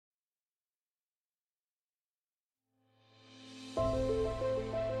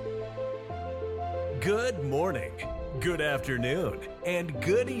Good morning, good afternoon, and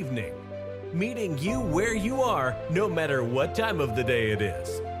good evening. Meeting you where you are, no matter what time of the day it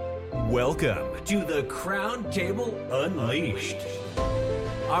is. Welcome to the Crown Table Unleashed.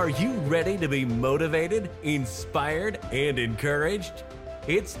 Are you ready to be motivated, inspired, and encouraged?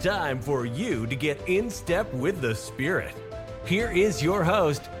 It's time for you to get in step with the Spirit. Here is your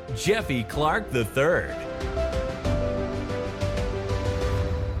host, Jeffy Clark III.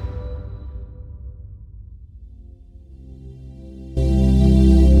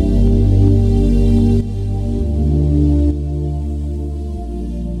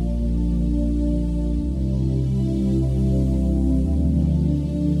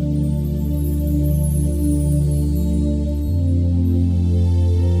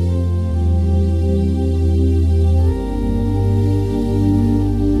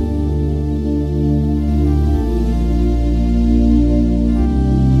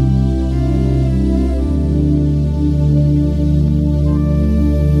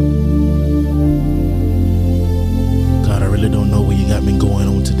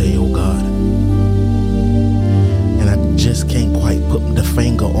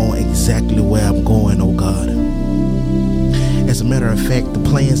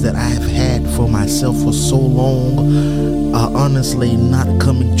 For so long are honestly not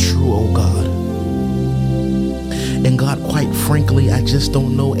coming true, oh God. And God, quite frankly, I just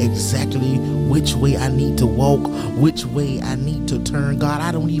don't know exactly which way I need to walk, which way I need to turn. God,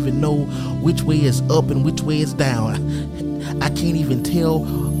 I don't even know which way is up and which way is down. I can't even tell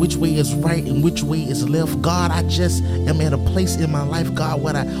which way is right and which way is left. God, I just am at a place in my life, God,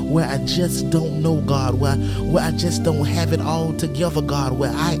 where I just don't know, God, where I just don't have it all together, God,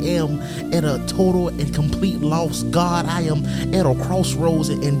 where I am at a total and complete loss. God, I am at a crossroads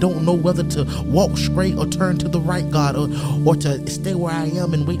and don't know whether to walk straight or turn to the right, God, or to stay where I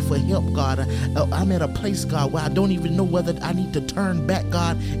am and wait for help, God. I'm at a place, God, where I don't even know whether I need to turn back,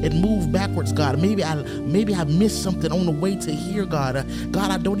 God, and move backwards, God. Maybe I missed something on the way to here, God.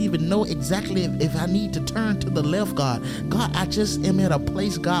 God, I don't even know exactly if I need to turn to the left, God. God, I just am at a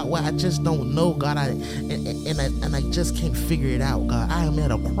place, God, where I just don't know, God. I just can't figure it out, God. I am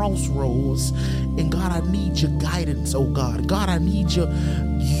at a crossroads, and God, I need your guidance, oh God. God, I need you,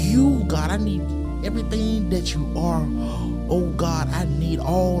 God. I need everything that you are, oh God. I need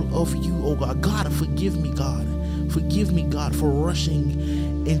all of you, oh God. God, forgive me, God. Forgive me, God, for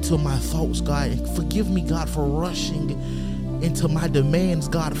rushing into my thoughts, God. Forgive me, God, for rushing into my demands,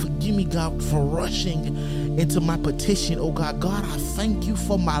 God. Forgive me, God, for rushing into my petition, oh God. God, I thank you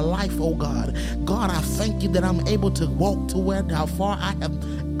for my life, oh God. God, I thank you that I'm able to walk to how far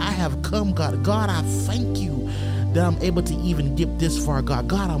I have come, God. God, I thank you that I'm able to even get this far, God.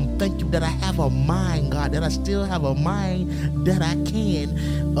 God, I'm thank you that I have a mind, God, that I still have a mind that I can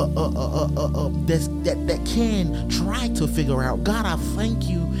that can try to figure out. God, I thank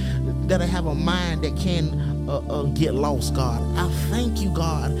you that I have a mind that can get lost, God. I thank you,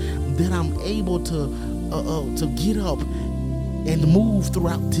 God, that I'm able to get up and move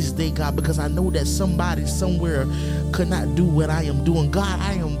throughout this day, God, because I know that somebody somewhere could not do what I am doing. God,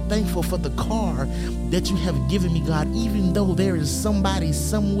 I am thankful for the car that you have given me, God, even though there is somebody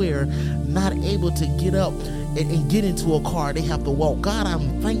somewhere not able to get up and get into a car. They have to walk. God,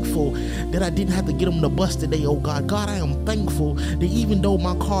 I'm thankful that I didn't have to get on the bus today, oh God. God, I am thankful that even though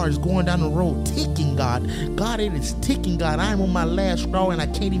my car is going down the road ticking, God, it is ticking, God. I am on my last straw and I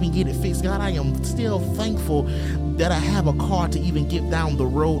can't even get it fixed. God, I am still thankful that I have a car to even get down the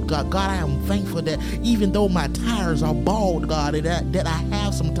road, God. God, I am thankful that even though my tires are bald, God, that I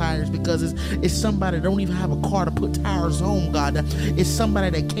have some tires, because it's somebody that don't even have a car to put tires on, God. It's somebody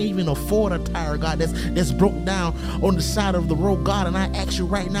that can't even afford a tire, God, that's broke down on the side of the road, God. And I ask you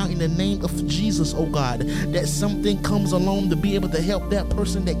right now in the name of Jesus, oh God, that something comes along to be able to help that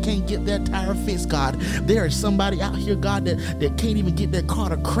person that can't get their tire fixed, God. There is somebody out here, God, that can't even get their car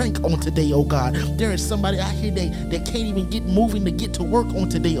to crank on today, oh God. There is somebody out here that can't even get moving to get to work on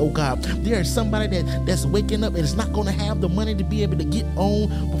today, oh God. There is somebody that's waking up and is not going to have the money to be able to get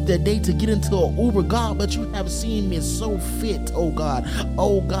on with their day to get into an Uber, God, but you have seen me so fit, oh God.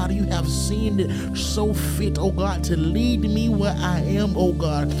 Oh God, you have seen it so fit, oh God, to lead me where I am, oh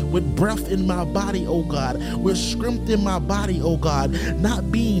God, with breath in my body, oh God, with strength in my body, oh God,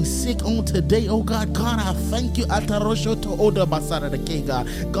 not being sick on today, oh God. God, I thank you. God, I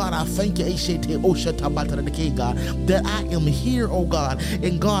thank you, God, that I am here, oh God,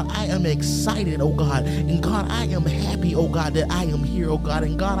 and God, I am excited, oh God, and God, I am happy, oh God, that I am here, oh God,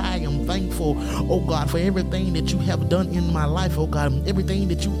 and God, I am thankful, oh God, for everything that you have done in my life, oh God, everything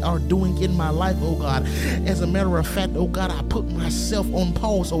that you are doing in my life, oh God, As a matter of fact, oh God, I put myself on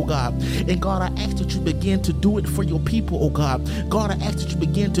pause, oh God. And God, I ask that you begin to do it for your people, oh God. God, I ask that you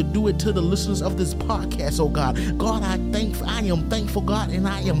begin to do it to the listeners of this podcast, oh God. God, I am thankful, God, and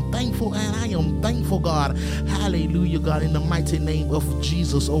I am thankful, God. Hallelujah, God, in the mighty name of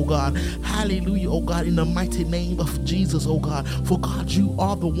Jesus, oh God. Hallelujah, oh God, in the mighty name of Jesus, oh God. For God, you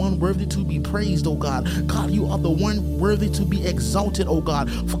are the one worthy to be praised, oh God. God, you are the one worthy to be exalted, oh God.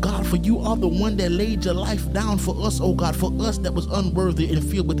 For you are the one that laid your life down for us, oh God. For us that was unworthy and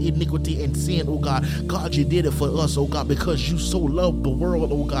filled with iniquity and sin, oh God. God, you did it for us, oh God, because you so loved the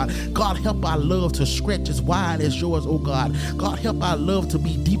world, oh God. God, help our love to stretch as wide as yours, oh God. God, help our love to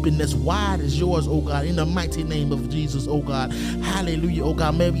be deep and as wide as yours, oh God, in the mighty name of Jesus, oh God. Hallelujah, oh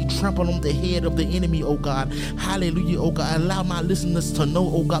God. May we trample on the head of the enemy, oh God. Hallelujah, oh God. Allow my listeners to know,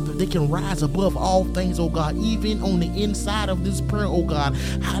 oh God, that they can rise above all things, oh God, even on the inside of this prayer, oh God.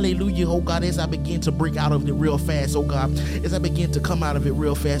 Hallelujah, oh God, as I begin to break out of it real fast, oh God, as I begin to come out of it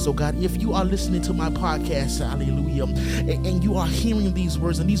real fast, oh God. If you are listening to my podcast, hallelujah, and you are hearing these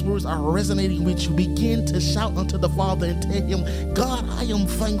words, and these words are resonating with you, begin to shout unto the Father and tell him, God, I am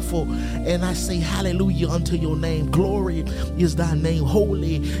thankful, and I say hallelujah unto your name. Glory is thy name,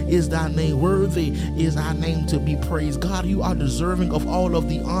 holy is thy name, worthy is thy name to be praised. God, you are deserving of all of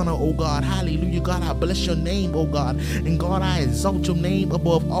the honor, oh God. Hallelujah, God, I bless your name, oh God, and God, I exalt your name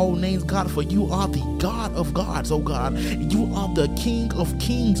above all names, God, for you are the God of gods, oh God. You are the King of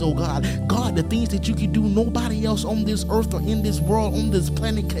kings, oh God. God, the things that you can do nobody else on this earth or in this world, on this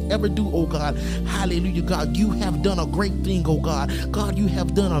planet could ever do, oh God. Hallelujah, God, you have done a great thing, oh God. God, you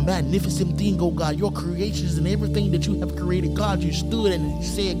have done a magnificent thing, oh God. Your creations and everything that you have created, God, you stood and you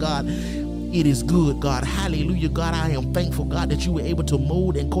said, God, it is good, God. Hallelujah, God. I am thankful, God, that you were able to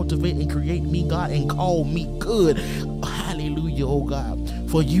mold and cultivate and create me, God, and call me good. Hallelujah, oh God.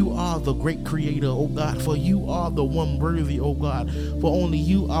 For you are the great creator, oh God. For you are the one worthy, oh God. For only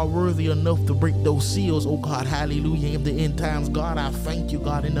you are worthy enough to break those seals, oh God. Hallelujah. In the end times, God, I thank you,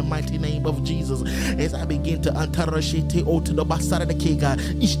 God, in the mighty name of Jesus. As I begin to antarashete o to the basara de kega,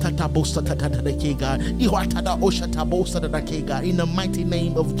 ishtatabo de kega, iwatada oshatabo de kega, in the mighty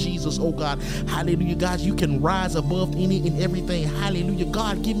name of Jesus, oh God. Hallelujah, God. You can rise above any and everything. Hallelujah,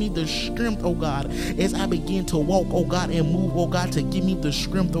 God. Give me the strength, oh God, as I begin to walk, oh God, and move, oh God, to give me the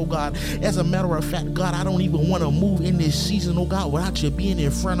strength, oh God. As a matter of fact, God, I don't even want to move in this season, oh God, without you being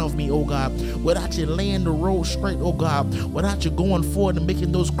in front of me, oh God, without you laying the road straight, oh God, without you going forward and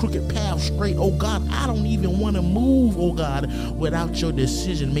making those crooked paths straight, oh God. I don't even want to move, oh God, without your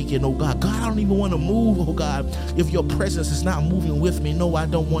decision making, oh God. God, I don't even want to move, oh God, if your presence is not moving with me. No, I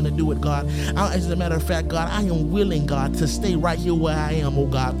don't want to do it, God. As a matter of fact, God, I am willing, God, to stay right here where I am, oh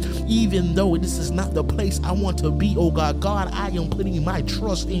God, even though this is not the place I want to be, oh God. God, I am putting my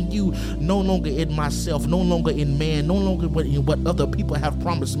trust in you, no longer in myself, no longer in man, no longer in what other people have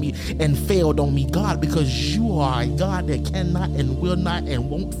promised me and failed on me, God, because you are a God that cannot and will not and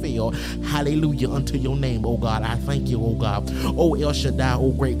won't fail. Hallelujah unto your name, oh God. I thank you, oh God. Oh El Shaddai,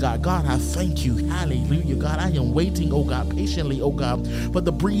 oh great God. God, I thank you. Hallelujah, God. I am waiting, oh God, patiently, oh God, for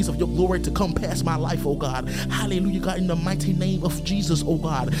the breeze of your glory to come past my life, oh God. Hallelujah, God, in the mighty name of Jesus, oh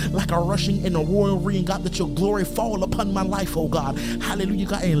God, like a rushing in a royal ring, God, that your glory fall upon my life, oh God. Hallelujah,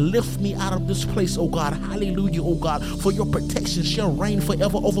 God, and lift me out of this place, oh God. Hallelujah, oh God, for your protection shall reign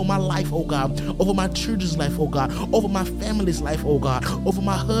forever over my life, oh God, over my children's life, oh God, over my family's life, oh God, over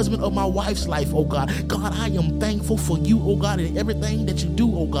my husband or my wife's life, oh God. God, I am thankful for you, oh God, and everything that you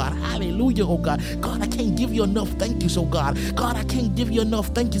do, oh God. Hallelujah, oh God. God, I can't give you enough thank yous, oh God. God, I can't give you enough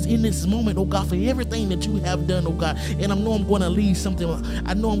thank yous in this moment, oh God, for everything that you have done, oh God. And I know I'm going to leave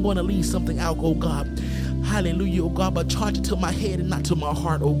something out, oh God. Hallelujah, oh God, but charge it to my head and not to my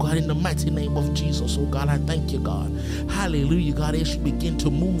heart, oh God, in the mighty name of Jesus, oh God. I thank you, God. Hallelujah, God, as you begin to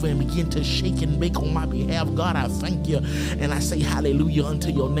move and begin to shake and bake on my behalf, God, I thank you. And I say hallelujah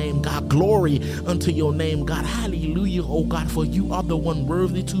unto your name, God. Glory unto your name, God. Hallelujah, oh God, for you are the one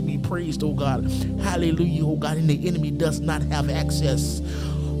worthy to be praised, oh God. Hallelujah, oh God, and the enemy does not have access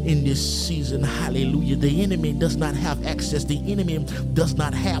in this season. Hallelujah. The enemy does not have access. The enemy does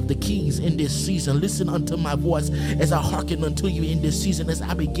not have the keys in this season. Listen unto my voice as I hearken unto you in this season as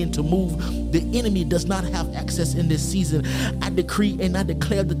I begin to move. The enemy does not have access in this season. I decree and I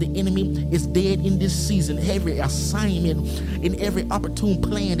declare that the enemy is dead in this season. Every assignment and every opportune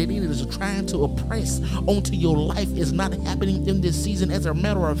plan that it is trying to oppress onto your life is not happening in this season. As a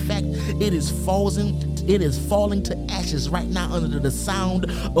matter of fact, it is falling It is falling to ashes right now under the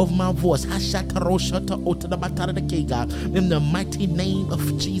sound of my voice. In the mighty name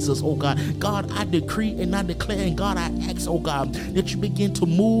of Jesus, oh God. God, I decree and I declare, and God, I ask, oh God, that you begin to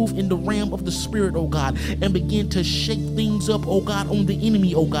move in the realm of the Spirit, oh God, and begin to shake things up, oh God, on the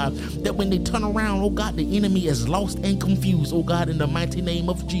enemy, oh God, that when they turn around, oh God, the enemy is lost and confused, oh God, in the mighty name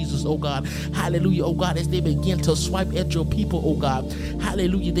of Jesus, oh God. Hallelujah, oh God, as they begin to swipe at your people, oh God.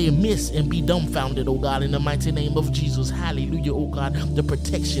 Hallelujah, they miss and be dumbfounded, oh God, in the mighty name of Jesus. Hallelujah, oh God, the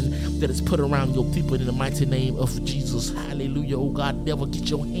protection that is put around your people in the mighty name of Jesus. Hallelujah, oh God. Devil, get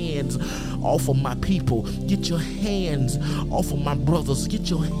your hands off of my people. Get your hands off of my brothers. Get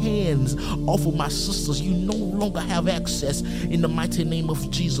your hands off of my sisters. You no longer have access in the mighty name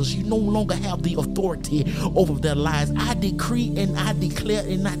of Jesus. You no longer have the authority over their lives. I decree and I declare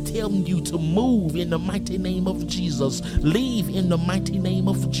and I tell you to move in the mighty name of Jesus. Leave in the mighty name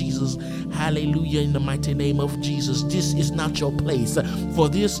of Jesus. Hallelujah, in the mighty name of Jesus. This is not your place, for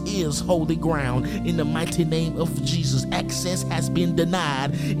this is holy ground. In the mighty name of Jesus, access has been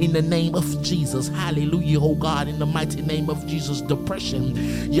denied in the name of Jesus. Hallelujah, oh God, in the mighty name of Jesus. Depression,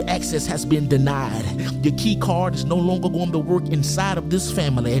 your access has been denied. Your key card is no longer going to work inside of this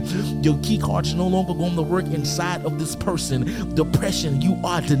family. Your key card is no longer going to work inside of this person. Depression, you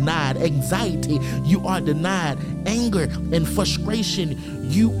are denied. Anxiety, you are denied. Anger and frustration,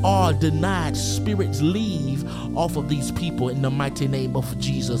 you are denied. Spirits, leave off of these people in the mighty name of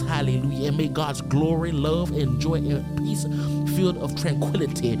Jesus. Hallelujah. And may God's glory, love, and joy and peace, filled of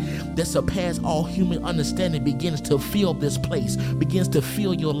tranquility that surpass all human understanding, begins to fill this place, begins to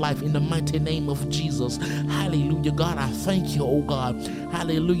fill your life in the mighty name of Jesus. Hallelujah, God, I thank you, oh God.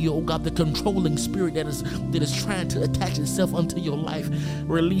 Hallelujah, oh God, the controlling spirit that is trying to attach itself unto your life,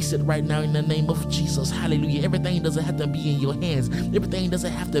 release it right now in the name of Jesus. Hallelujah. Everything doesn't have to be in your hands. Everything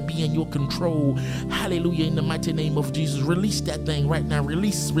doesn't have to be in your control. Hallelujah, in the mighty name of Jesus. Release that thing right now.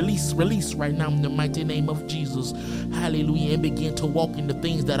 Release right now in the mighty name of Jesus. Hallelujah. And begin to walk in the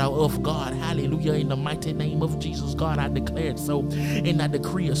things that are of God. Hallelujah, in the mighty name of Jesus. God, I declare it so and I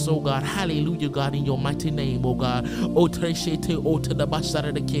decree it so, God. Hallelujah, God, in your mighty name, oh God. Oh, in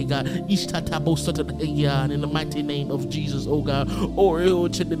the mighty name of Jesus, oh God. Oh,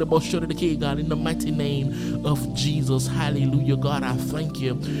 God, in the mighty name of Jesus. Hallelujah, God, I thank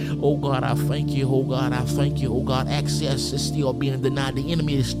you. Oh God, I thank you. Oh God, I thank you. Oh God, access is still being denied. The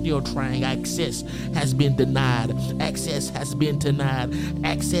enemy is still trying. Access has been denied. Access has been denied.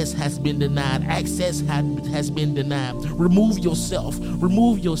 Access has been denied. Access has been denied. Remove yourself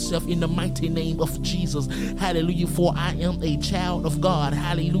in the mighty name of Jesus. Hallelujah, for I am a child of God.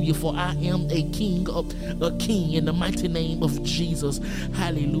 Hallelujah, for I am a king in the mighty name of Jesus.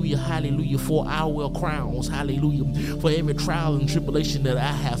 Hallelujah, hallelujah, for I wear crowns. Hallelujah, for every trial and tribulation that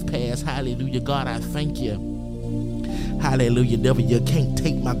I have passed. Hallelujah, God, I thank you. Hallelujah, devil, you can't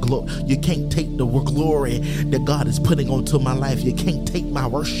take my glory. You can't take the glory that God is putting onto my life. You can't take my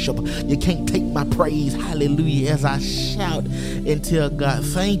worship. You can't take my praise. Hallelujah, as I shout and tell God,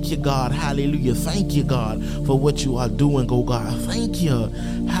 thank you, God. Hallelujah, thank you, God, for what you are doing, oh God. Thank you.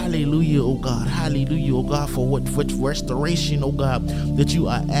 Hallelujah, oh God. Hallelujah, oh God, for what restoration, oh God, that you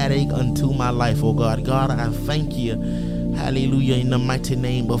are adding unto my life, oh God. God, I thank you. Hallelujah, in the mighty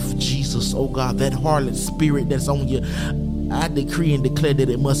name of Jesus, oh God, that harlot spirit that's on you, I decree and declare that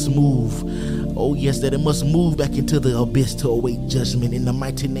it must move. Oh yes, that it must move back into the abyss to await judgment in the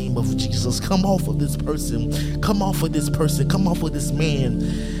mighty name of Jesus. Come off of this person. Come off of this person. Come off of this man.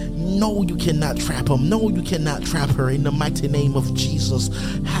 No, you cannot trap him. No, you cannot trap her in the mighty name of Jesus.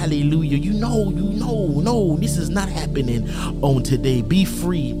 Hallelujah. You know, this is not happening on today. Be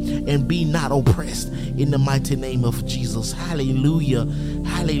free and be not oppressed in the mighty name of Jesus. Hallelujah.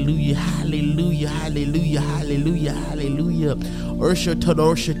 Hallelujah. Hallelujah. Hallelujah. Hallelujah. Hallelujah.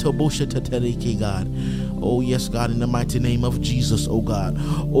 God. Oh yes, God, in the mighty name of Jesus, oh God.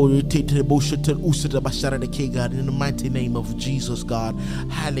 Oh, God, in the mighty name of Jesus, God.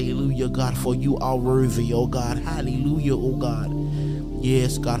 Hallelujah, God, for you are worthy, oh God. Hallelujah, oh God.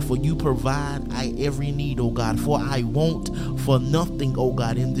 Yes, God, for you provide every need, oh God. For I want for nothing, oh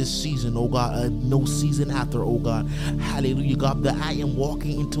God, in this season, oh God, no season after, oh God. Hallelujah, God, that I am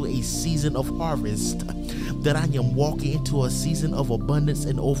walking into a season of harvest, that I am walking into a season of abundance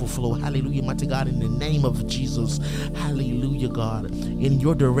and overflow. Hallelujah, mighty God, in the name of Jesus. Hallelujah, God. In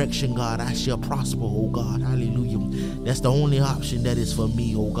your direction, God, I shall prosper, oh God. Hallelujah. That's the only option that is for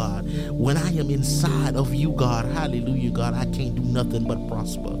me, oh God. When I am inside of you, God, hallelujah, God, I can't do nothing but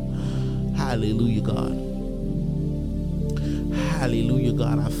prosper. Hallelujah, God. Hallelujah,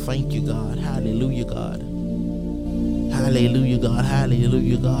 God. I thank you, God. Hallelujah, God. Hallelujah, God.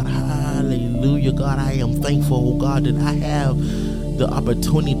 Hallelujah, God. Hallelujah, God. I am thankful, oh God, that I have the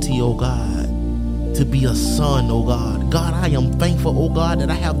opportunity, oh God, to be a son, oh God. God, I am thankful, oh God, that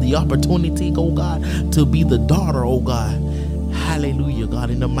I have the opportunity, oh God, to be the daughter, oh God. Hallelujah, God,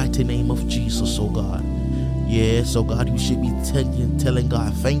 in the mighty name of Jesus, oh God. Yes, oh God, you should be telling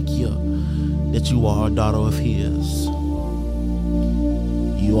God, thank you that you are a daughter of His.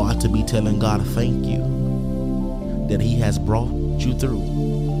 You ought to be telling God, thank you that He has brought you through.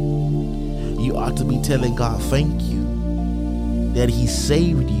 You ought to be telling God, thank you that He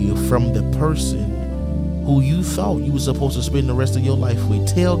saved you from the person who you thought you were supposed to spend the rest of your life with.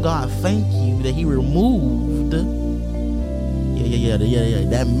 Tell God, thank you that He removed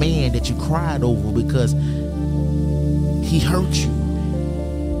that man that you cried over because he hurt you.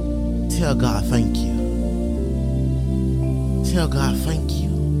 Tell God, thank you. Tell God, thank you.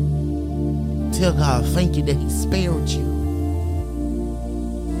 Tell God, thank you that He spared you.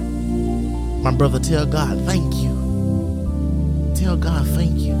 My brother, tell God, thank you. Tell God,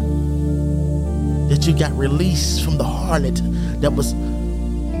 thank you that you got released from the harlot that was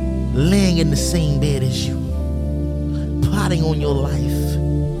laying in the same bed as you, plotting on your life,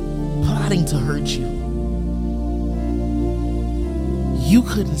 plotting to hurt you. You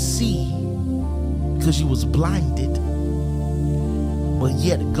couldn't see because you was blinded, but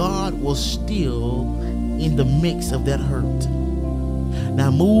yet God was still in the mix of that hurt. Now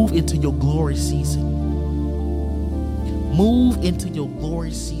move into your glory season. Move into your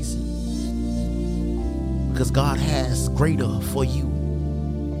glory season, because God has greater for you.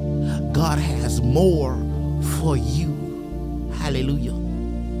 God has more for you. Hallelujah.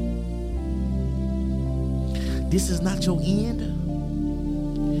 This is not your end.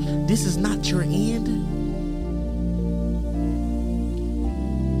 This is not your end.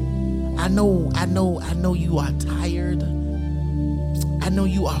 I know you are tired. I know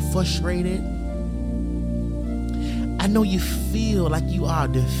you are frustrated. I know you feel like you are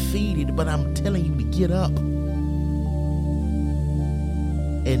defeated, but I'm telling you to get up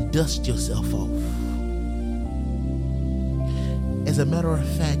and dust yourself off. As a matter of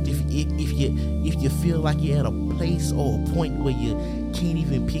fact, if you feel like you're at a place or a point where you can't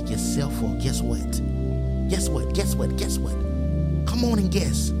even pick yourself up, guess what? Guess what? Guess what? Guess what? Come on and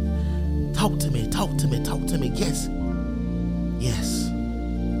guess. Talk to me. Talk to me. Talk to me. Guess. Yes.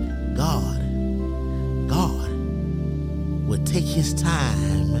 God will take His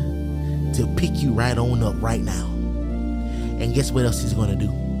time to pick you right on up right now. And guess what else He's going to do?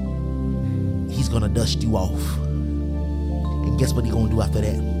 He's going to dust you off. And guess what He's going to do after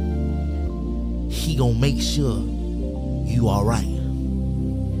that? He going to make sure you all right.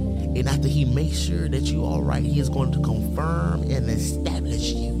 And after He makes sure that you all right, He is going to confirm and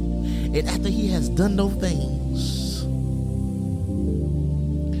establish you. And after He has done those things,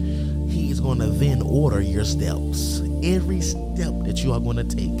 He is going to then order your steps. Every step that you are going to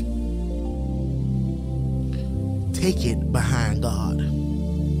take it behind God.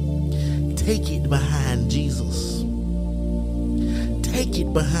 Take it behind Jesus. Take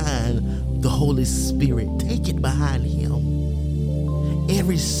it behind the Holy Spirit. Take it behind Him.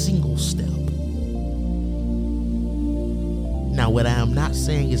 Every single step. Now, what I am not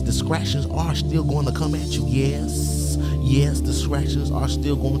saying is distractions are still going to come at you. Yes, distractions are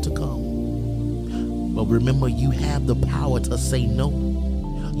still going to come. But remember, you have the power to say no.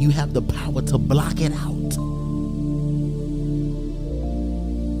 You have the power to block it out.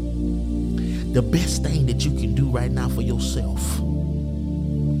 The best thing that you can do right now for yourself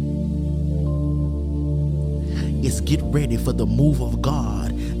is get ready for the move of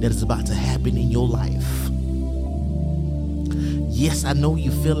God that is about to happen in your life. Yes, I know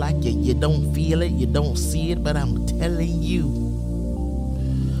you feel like you don't feel it, you don't see it, but I'm telling you,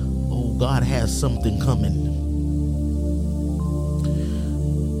 oh, God has something coming.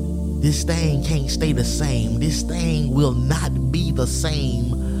 This thing can't stay the same. This thing will not be the same,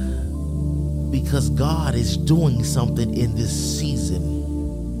 because God is doing something in this season.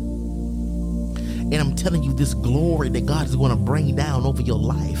 And I'm telling you, this glory that God is going to bring down over your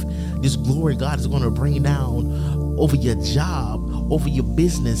life, this glory God is going to bring down over your job, over your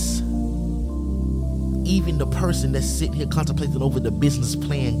business, even the person that's sitting here contemplating over the business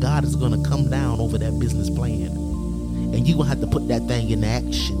plan, God is going to come down over that business plan. And you're going to have to put that thing into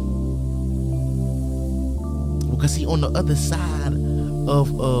action. Because see, on the other side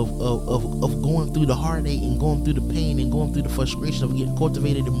of going through the heartache and going through the pain and going through the frustration of getting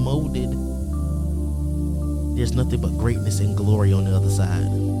cultivated and molded, there's nothing but greatness and glory on the other side.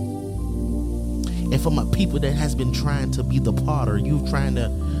 And for my people that has been trying to be the potter, you trying to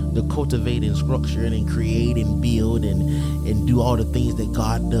to cultivate and structure and create and build and do all the things that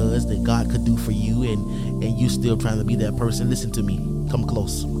God does, that God could do for you, and you still trying to be that person. Listen to me. Come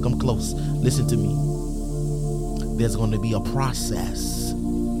close. Listen to me. There's going to be a process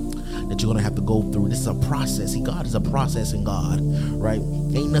that you're going to have to go through. This is a process. See, God is a processing God, right?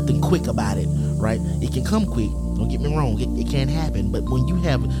 Ain't nothing quick about it, right? It can come quick. Don't get me wrong. It can happen. But when you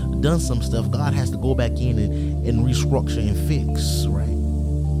have done some stuff, God has to go back in and restructure and fix, right?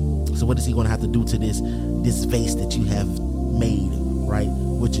 So what is he going to have to do to this vase that you have made, right?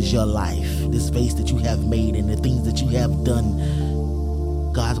 Which is your life. This vase that you have made and the things that you have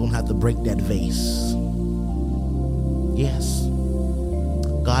done. God's going to have to break that vase. Yes.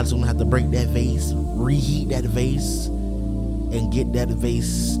 God's going to have to break that vase, reheat that vase, and get that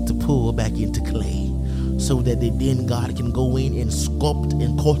vase to pull back into clay, so that then God can go in and sculpt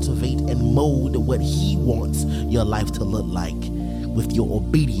and cultivate and mold what he wants your life to look like. With your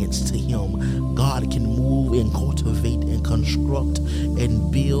obedience to him, God can move and cultivate and construct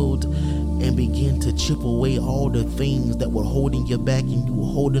and build and begin to chip away all the things that were holding you back, and you were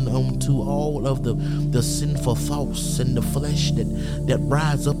holding on to all of the sinful thoughts and the flesh that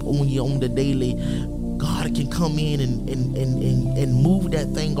rise up on you on the daily. God can come in and move that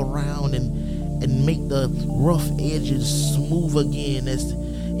thing around and make the rough edges smooth again as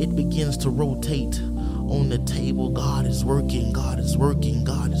it begins to rotate on the table. God is working.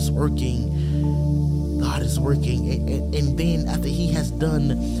 And then after he has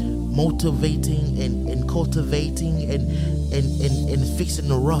done motivating and cultivating and fixing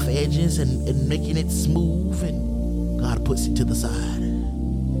the rough edges and making it smooth, and God puts it to the side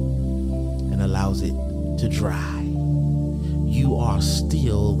and allows it to dry. You are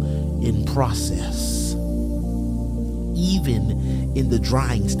still in process. Even in the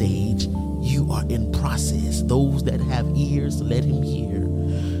drying stage, you are in process. Those that have ears, let him hear.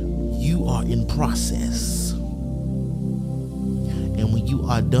 You are in process. And when you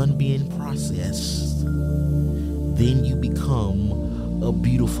are done being processed, then you become a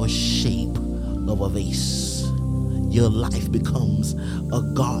beautiful shape of a vase. Your life becomes a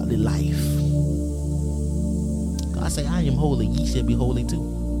godly life. God says, I am holy. Ye shall be holy too.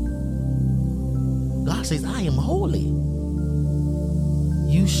 God says, I am holy.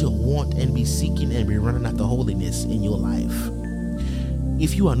 You should want and be seeking and be running after holiness in your life.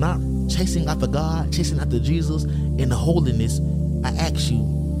 If you are not chasing after God, chasing after Jesus in the holiness, I ask you,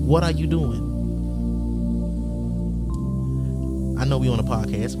 what are you doing? I know we're on a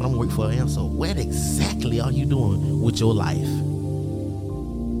podcast, but I'm waiting for an answer. What exactly are you doing with your life?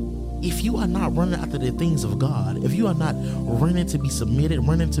 If you are not running after the things of God, if you are not running to be submitted,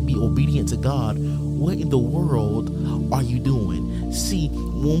 running to be obedient to God, what in the world are you doing? See,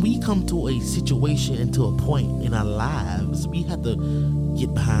 when we come to a situation and to a point in our lives, we have to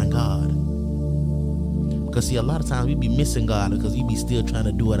get behind God. Because see, a lot of times we be missing God because we be still trying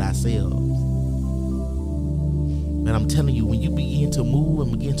to do it ourselves. And I'm telling you, when you begin to move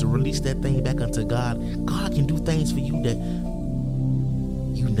and begin to release that thing back unto God, God can do things for you that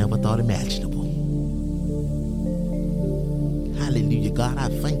you never thought imaginable. Hallelujah. God, I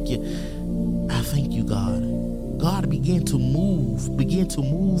thank you. I thank you, God. God, begin to move,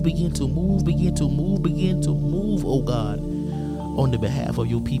 oh God, on the behalf of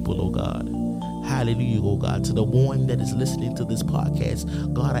your people, oh God. Hallelujah, oh God. To the one that is listening to this podcast,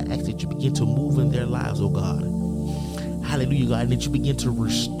 God, I ask that you begin to move in their lives, oh God. Hallelujah, God, and that you begin to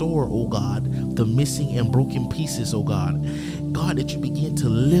restore, oh God, the missing and broken pieces, oh God. God, that you begin to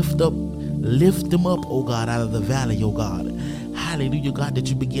lift them up, oh God, out of the valley, oh God. Hallelujah, God, that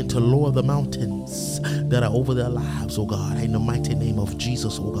you begin to lower the mountains that are over their lives, oh God, in the mighty name of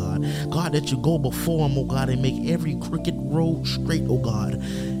Jesus, oh God. God, that you go before them, oh God, and make every crooked road straight, oh God.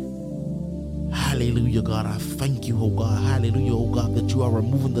 Hallelujah, God, I thank you, oh God. Hallelujah, oh God, that you are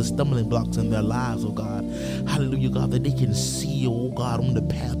removing the stumbling blocks in their lives, oh God. Hallelujah, God, that they can see, oh God, on the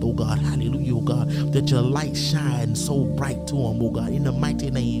path, oh God. Hallelujah, oh God, that your light shines so bright to them, oh God, in the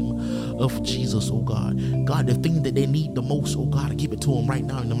mighty name of Jesus, oh God. God, the thing that they need the most, oh God, give it to them right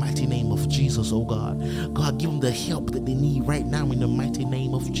now in the mighty name of Jesus, oh God. God, give them the help that they need right now in the mighty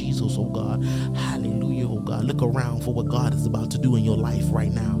name of Jesus, oh God. Hallelujah, oh God. Look around for what God is about to do in your life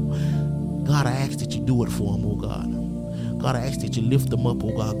right now. God, I ask that you do it for them, oh God. God, I ask that you lift them up,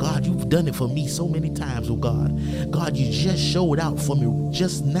 oh God. God, you've done it for me so many times, oh God. God, you just showed out for me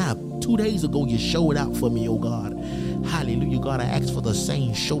just now. 2 days ago, you showed out for me, oh God. Hallelujah, God, I ask for the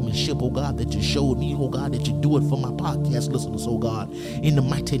same showmanship, oh God, that you showed me, oh God, that you do it for my podcast listeners, oh God. In the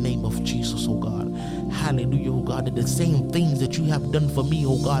mighty name of Jesus, oh God. Hallelujah, oh God, that the same things that you have done for me,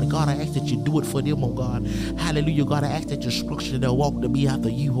 oh God, God, I ask that you do it for them, oh God. Hallelujah, God, I ask that you structure their walk to be after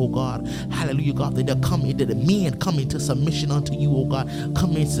you, oh God. Hallelujah, God, that they'll come into the men come into submission unto you, oh God.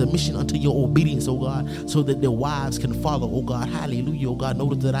 Come into submission unto your obedience, oh God, so that their wives can follow, oh God. Hallelujah, oh God.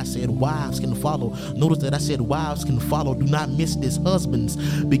 Notice that I said wives can follow. Notice that I said wives can follow. Do not miss this. Husbands,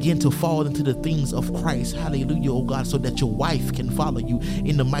 begin to fall into the things of Christ. Hallelujah, oh God, so that your wife can follow you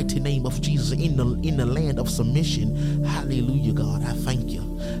in the mighty name of Jesus in the land of submission. Hallelujah, God, I thank you.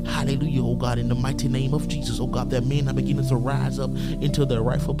 Hallelujah, oh God, in the mighty name of Jesus, oh God, that men are beginning to rise up into their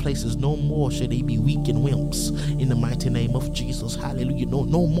rightful places. No more shall they be weak and wimps in the mighty name of Jesus. Hallelujah.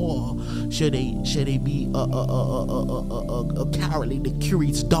 No more shall they be a cowardly, the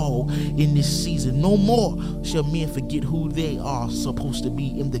curious dog in this season. No more shall men forget who they are supposed to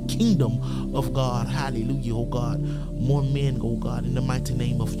be in the kingdom of God. Hallelujah, oh God. More men, oh God, in the mighty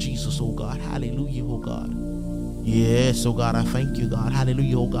name of Jesus, oh God. Hallelujah, oh God. Yes, oh God, I thank you, God.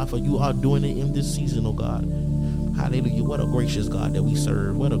 Hallelujah, oh God, for you are doing it in this season, oh God. Hallelujah. What a gracious God that we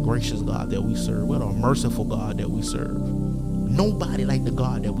serve. What a gracious God that we serve. What a merciful God that we serve. Nobody like the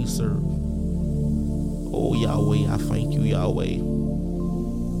God that we serve. Oh, Yahweh, I thank you, Yahweh.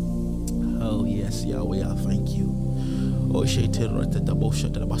 Oh, yes, Yahweh, I thank you. Oh, God,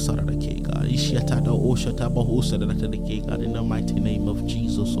 in the mighty name of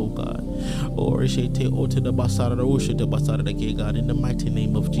Jesus, oh God. Oh, God, in the mighty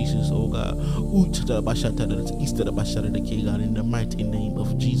name of Jesus, oh God. In the mighty name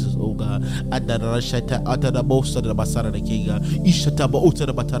of Jesus, oh God. In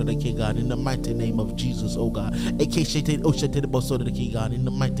the mighty name of Jesus, oh God. In the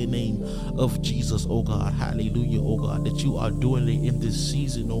mighty name of Jesus, oh God. Hallelujah, oh God, that you are doing it in this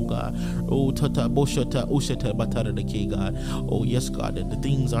season, oh God. Oh, God. Oh, yes, God, that the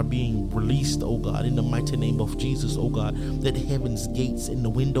things are being released, oh God, in the mighty name of Jesus, oh God, that heaven's gates and the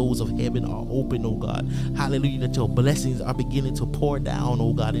windows of heaven are open, oh God. Hallelujah, that your blessings are beginning to pour down,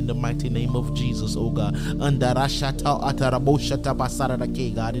 oh God, in the mighty name of Jesus, oh God. God,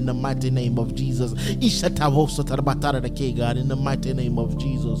 in the mighty name of Jesus. God, in the mighty name of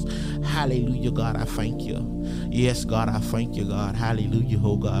Jesus. Hallelujah, God, I thank you. Yes, God, I thank you, God. Hallelujah,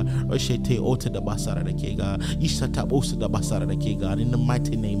 oh God. God, in the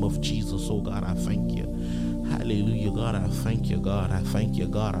mighty name of Jesus, oh God, I thank you. Hallelujah, God, I thank you, God. I thank you,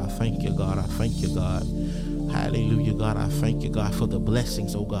 God. I thank you, God. I thank you, God. Hallelujah, God, I thank you, God, for the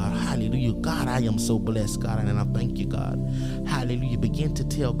blessings, oh God. Hallelujah, God, I am so blessed, God, and I thank you, God. Hallelujah, begin to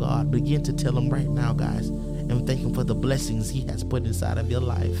tell God, begin to tell him right now, guys, and thank him for the blessings he has put inside of your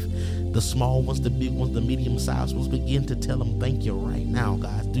life. The small ones, the big ones, the medium-sized ones, begin to tell him thank you right now,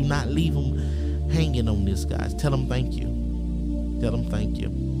 guys. Do not leave him hanging on this, guys. Tell him thank you. Tell him thank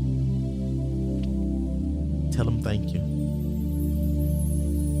you. Tell him thank you.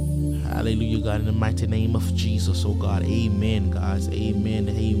 Hallelujah, God, in the mighty name of Jesus, oh God. Amen, guys. Amen,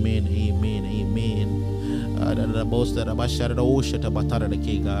 amen, amen, amen. In the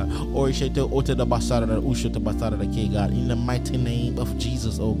mighty name of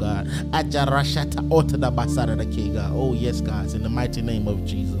Jesus, oh God. Oh yes, guys, in the mighty name of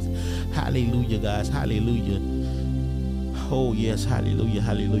Jesus. Hallelujah, guys. Hallelujah. Oh yes, hallelujah,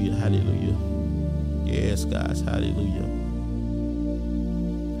 hallelujah, hallelujah. Yes, guys, hallelujah.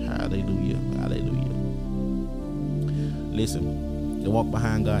 Hallelujah, hallelujah. Listen, the walk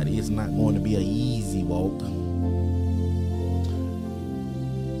behind God is not going to be an easy walk.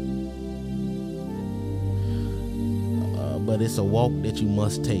 But it's a walk that you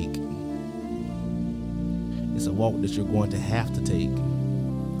must take. It's a walk that you're going to have to take.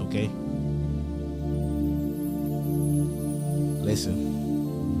 Okay? Listen.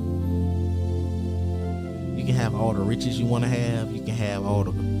 You can have all the riches you want to have. You can have all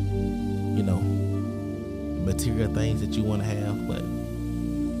the, material things that you want to have. But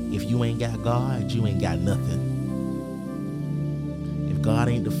if you ain't got God, you ain't got nothing. If God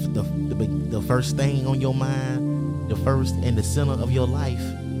ain't the first thing on your mind, the first and the center of your life,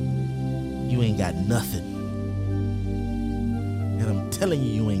 you ain't got nothing. And I'm telling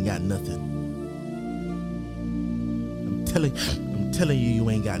you, you ain't got nothing. I'm telling you, you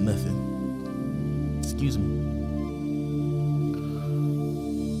ain't got nothing. Excuse me.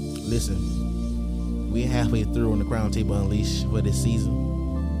 Listen, we're halfway through on the Crown Table Unleashed for this season.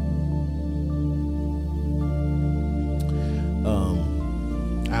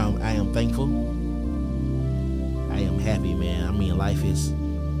 I am thankful. I am happy, man. I mean, life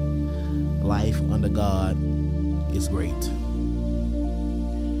under God is great.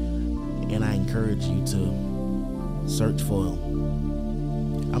 And I encourage you to search for him.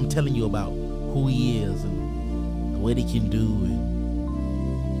 I'm telling you about who he is and what he can do.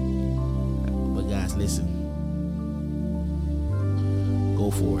 But guys, listen, go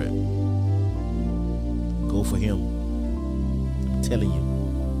for it. Go for him. I'm telling you,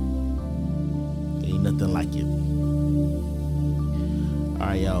 ain't nothing like it. All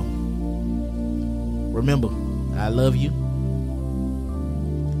right, y'all. Remember, I love you.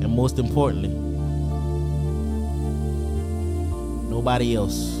 And most importantly, nobody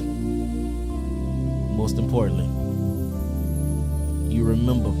else. Most importantly, you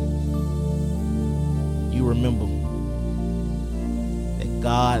remember that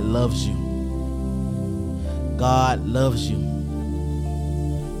God loves you. God loves you.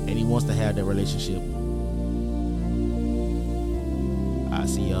 And he wants to have that relationship. I'll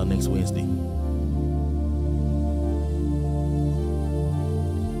see y'all next Wednesday.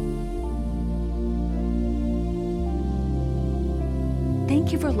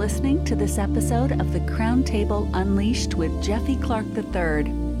 Thank you for listening to this episode of The Crown Table Unleashed with Jeffy Clark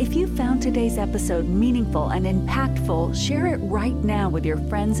III. If you found today's episode meaningful and impactful, share it right now with your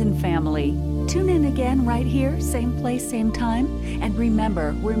friends and family. Tune in again right here, same place, same time. And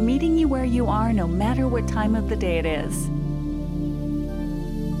remember, we're meeting you where you are no matter what time of the day it is.